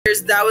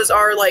because that was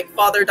our like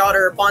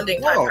father-daughter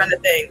bonding time kind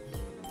of thing.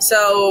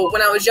 So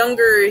when I was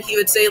younger, he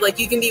would say like,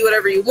 you can be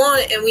whatever you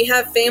want. And we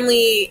have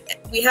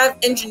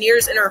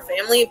engineers in our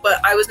family,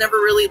 but I was never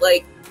really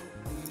like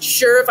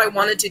sure if I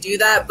wanted to do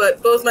that.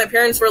 But both my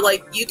parents were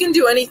like, you can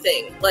do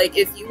anything. Like,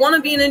 if you want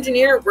to be an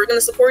engineer, we're going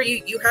to support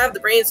you. You have the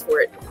brains for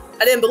it.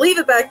 I didn't believe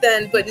it back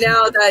then, but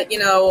now that, you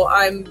know,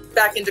 I'm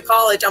back into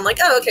college, I'm like,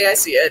 oh, okay, I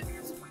see it.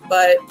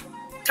 But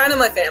kind of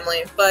my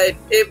family. But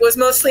it was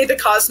mostly the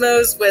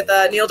Cosmos with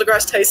Neil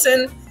deGrasse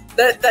Tyson.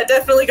 That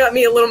definitely got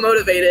me a little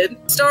motivated.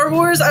 Star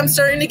Wars, I'm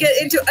starting to get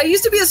into. I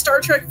used to be a Star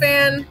Trek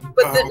fan,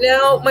 but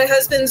now my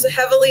husband's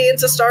heavily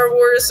into Star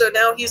Wars, so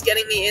now he's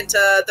getting me into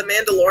The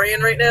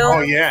Mandalorian right now.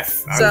 Oh,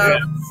 yes. So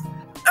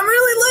I'm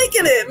really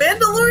liking it.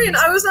 Mandalorian,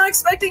 I was not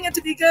expecting it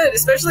to be good,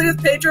 especially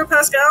with Pedro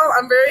Pascal.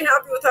 I'm very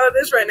happy with how it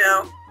is right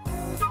now.